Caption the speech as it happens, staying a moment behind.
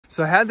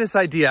So I had this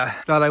idea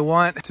that I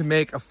want to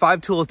make a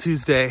 5-tool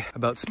Tuesday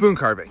about spoon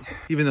carving,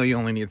 even though you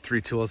only need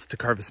 3 tools to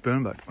carve a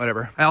spoon, but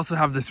whatever. I also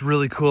have this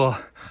really cool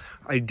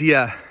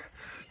idea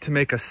to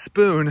make a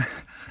spoon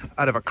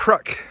out of a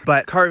crook,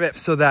 but carve it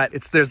so that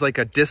there's like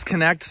a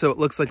disconnect, so it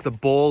looks like the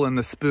bowl and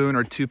the spoon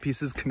are 2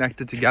 pieces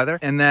connected together.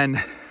 And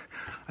then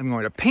I'm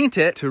going to paint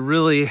it to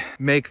really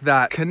make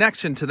that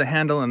connection to the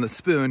handle and the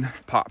spoon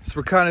pop. So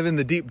we're kind of in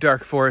the deep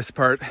dark forest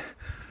part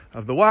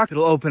of the walk.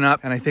 It'll open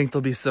up, and I think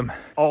there'll be some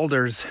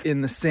alders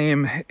in the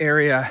same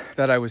area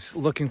that I was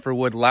looking for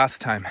wood last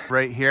time.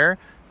 Right here,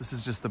 this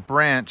is just the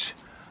branch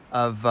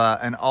of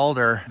an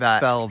alder that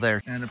fell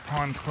there. And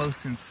upon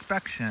close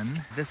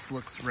inspection, this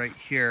looks right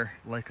here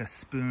like a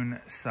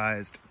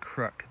spoon-sized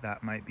crook.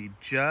 That might be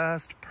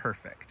just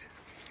perfect.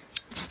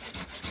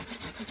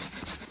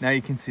 Now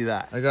you can see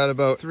that. I got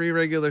about 3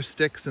 regular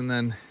sticks and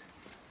then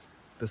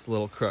this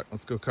little crook.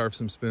 Let's go carve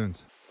some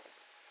spoons.